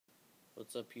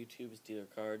What's up, YouTube? It's Dealer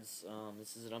Cards.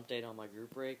 This is an update on my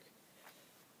group break.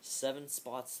 7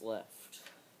 spots left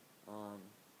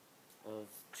of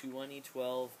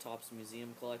 2012 Topps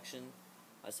Museum Collection.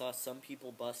 I saw some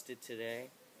people bust it today.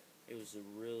 It was a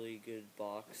really good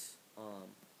box.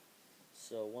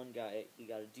 So one guy, he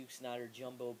got a Duke Snider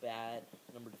Jumbo Bat,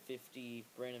 number to 50,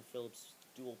 Brandon Phillips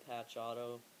Dual Patch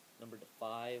Auto, number to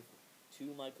 5,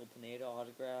 2 Michael Pineda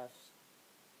autographs.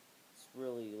 It's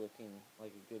really looking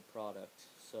like a good product.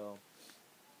 So,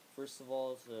 first of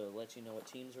all, to let you know what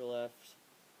teams are left: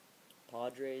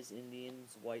 Padres,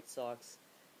 Indians, White Sox,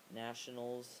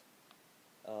 Nationals,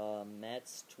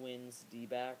 Mets, Twins,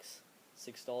 D-backs,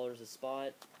 $6 a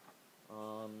spot.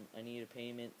 I need a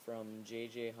payment from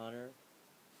JJ Hunter,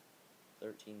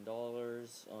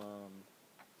 $13.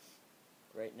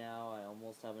 Right now, I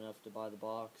almost have enough to buy the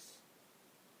box.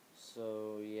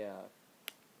 So, yeah.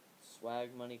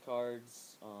 Swag Money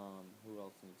Cards, who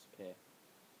else needs to pay?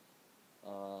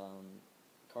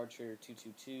 Card Trader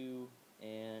 222,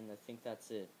 and I think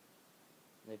that's it.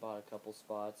 They bought a couple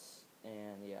spots,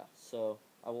 and yeah. So,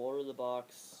 I will order the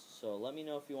box, so let me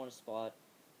know if you want a spot.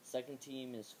 Second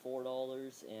team is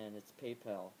 $4, and it's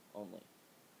PayPal only.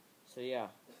 So yeah,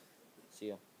 see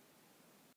ya.